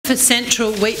for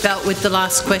Central Wheatbelt with the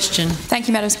last question. Thank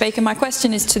you, Madam Speaker. My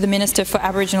question is to the Minister for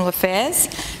Aboriginal Affairs.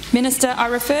 Minister, I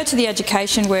refer to the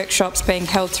education workshops being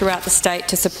held throughout the state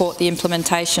to support the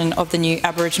implementation of the new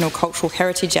Aboriginal Cultural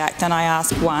Heritage Act, and I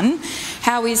ask, 1,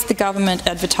 how is the government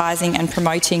advertising and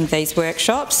promoting these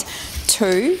workshops?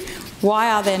 2,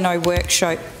 why are there no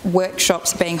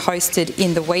workshops being hosted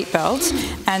in the Wheatbelt?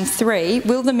 And 3,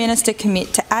 will the Minister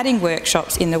commit to adding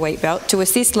workshops in the Wheatbelt to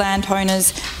assist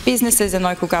landowners, businesses and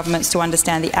local governments to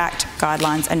understand the Act,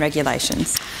 guidelines and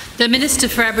regulations? The Minister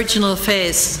for Aboriginal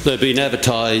Affairs. They're going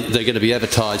to be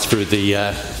advertised through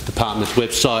the Department's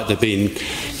website. There have been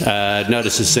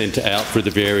notices sent out through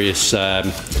the various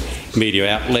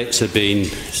media outlets.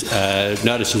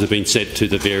 Notices have been sent to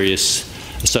the various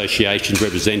associations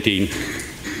representing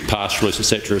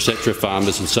pastoralists, etc.,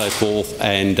 farmers and so forth,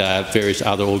 and various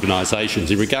other organisations.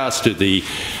 In regards to the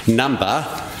number,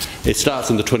 it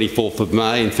starts on the 24th of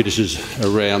May and finishes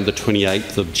around the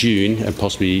 28th of June, and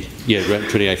possibly, around the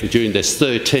 28th of June. There's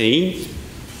 13.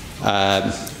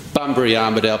 Bunbury,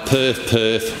 Armidale, Perth,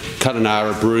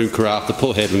 Kununurra, Broome, Karratha,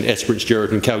 Port Hedland, Esperance,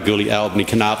 Geraldton, Kalgoorlie, Albany,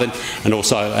 Carnarvon, and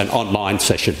also an online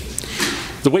session.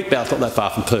 The Wheatbelt's not that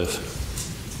far from Perth.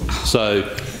 So,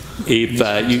 if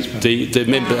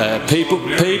people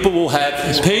will have,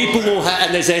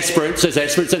 and there's Esperance,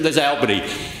 and there's Albany.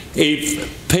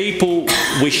 If people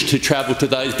wish to travel to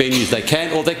those venues, they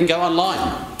can, or they can go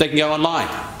online.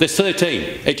 There's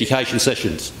 13 education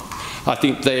sessions. I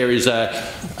think there is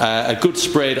a good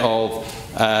spread of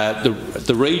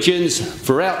the regions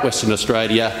throughout Western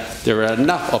Australia. There are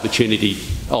enough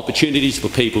opportunities for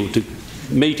people to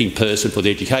meet in person for the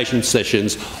education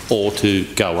sessions or to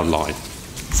go online.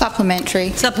 Supplementary.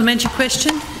 Supplementary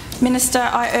question. Minister,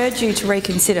 I urge you to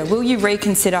reconsider. Will you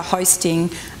reconsider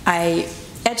hosting a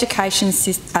education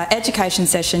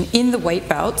session in the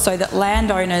Wheatbelt so that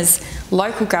landowners,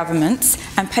 local governments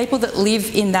and people that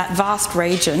live in that vast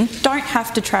region don't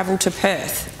have to travel to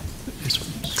Perth?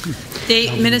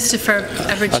 The Minister for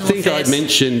Aboriginal Affairs. I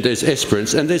mentioned there's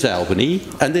Esperance and there's Albany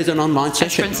and there's an online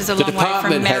session. Esperance is a long way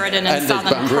from Merredin and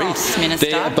Southern Cross,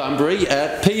 Minister. There, Bunbury.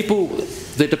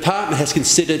 The department has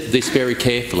considered this very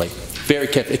carefully. Very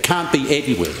carefully. It can't be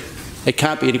everywhere.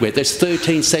 There's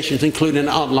 13 sessions, including an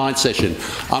online session.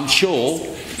 I'm sure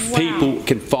people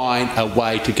can find a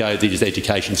way to go to these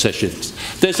education sessions.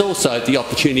 There's also the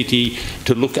opportunity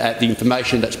to look at the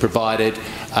information that's provided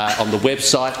on the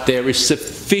website. There is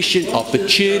sufficient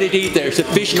opportunity. I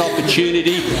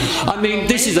mean,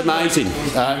 this is amazing.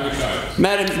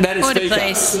 Madam Order, Speaker,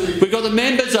 please. we've got the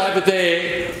members over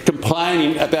there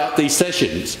complaining about these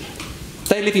sessions.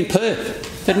 They live in Perth.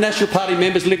 The National Party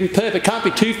members live in Perth. It can't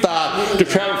be too far to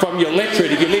travel from your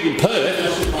electorate if you live in Perth.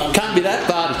 It can't be that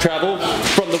far to travel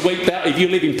from the Wheatbelt if you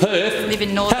live in Perth. I live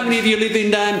in Northern. How many of you live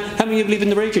in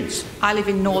the regions? I live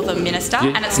in Northern, Minister,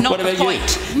 and it's not the point.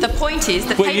 The point is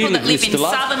that people that live in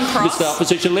Southern Cross, Mr.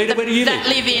 Opposition Leader, where do you live? That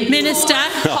live in Minister.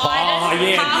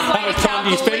 How much time do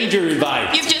you spend during the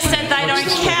day? You've just said they don't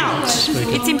count.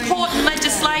 It's important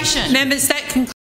legislation. Members, that concludes.